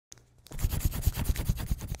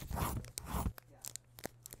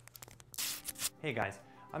Hey guys,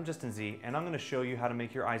 I'm JustinZ and I'm going to show you how to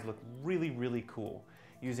make your eyes look really cool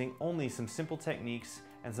using only some simple techniques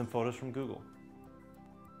and some photos from Google.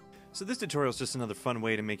 So this tutorial is just another fun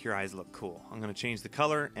way to make your eyes look cool. I'm going to change the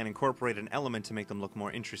color and incorporate an element to make them look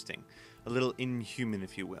more interesting. A little inhuman,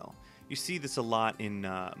 if you will. You see this a lot in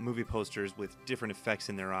movie posters with different effects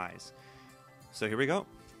in their eyes. So here we go.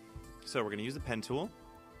 So we're going to use the pen tool,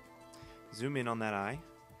 zoom in on that eye,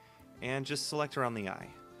 and just select around the eye.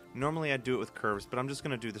 Normally I'd do it with curves, but I'm just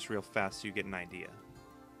going to do this real fast so you get an idea.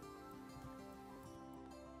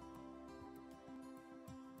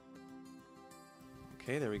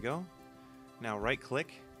 Okay, there we go. Now right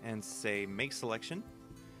click and say Make Selection.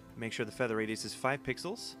 Make sure the feather radius is 5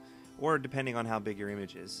 pixels, or depending on how big your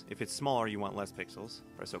image is. If it's smaller you want less pixels.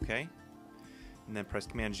 Press OK. And then press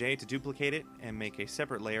Command J to duplicate it and make a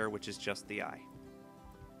separate layer which is just the eye.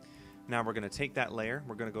 Now we're going to take that layer,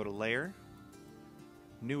 we're going to go to Layer,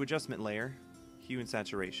 New Adjustment Layer, Hue and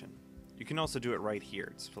Saturation. You can also do it right here,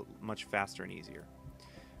 it's much faster and easier.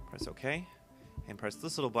 Press OK, and press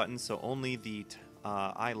this little button so only the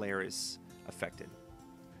eye layer is affected.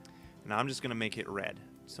 Now I'm just going to make it red,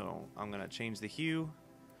 so I'm going to change the hue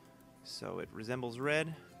so it resembles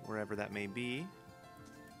red, wherever that may be.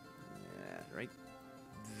 Yeah, right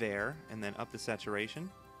there, and then up the saturation.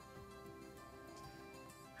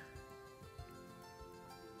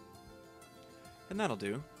 And that'll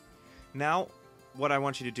do. Now, what I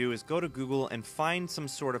want you to do is go to Google and find some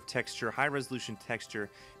sort of texture, high-resolution texture,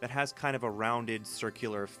 that has kind of a rounded,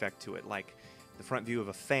 circular effect to it, like the front view of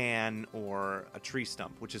a fan or a tree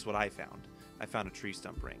stump, which is what I found. I found a tree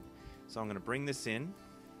stump ring. So I'm going to bring this in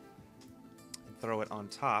and throw it on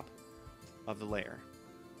top of the layer.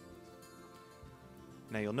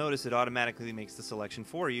 Now you'll notice it automatically makes the selection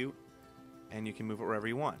for you, and you can move it wherever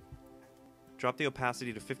you want. Drop the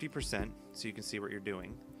opacity to 50% so you can see what you're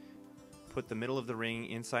doing. Put the middle of the ring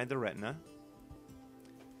inside the retina.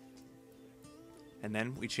 And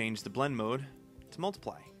then we change the blend mode to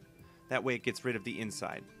multiply. That way it gets rid of the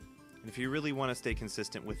inside. And if you really want to stay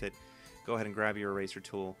consistent with it, go ahead and grab your eraser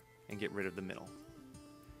tool and get rid of the middle.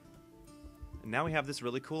 And now we have this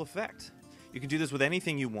really cool effect. You can do this with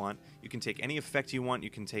anything you want. You can take any effect you want. You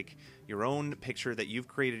can take your own picture that you've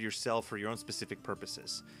created yourself for your own specific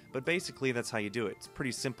purposes. But basically, that's how you do it. It's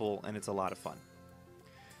pretty simple, and it's a lot of fun.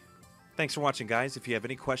 Thanks for watching, guys. If you have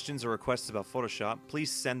any questions or requests about Photoshop,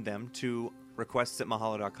 please send them to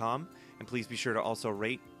requests@mahalo.com. And please be sure to also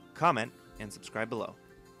rate, comment, and subscribe below.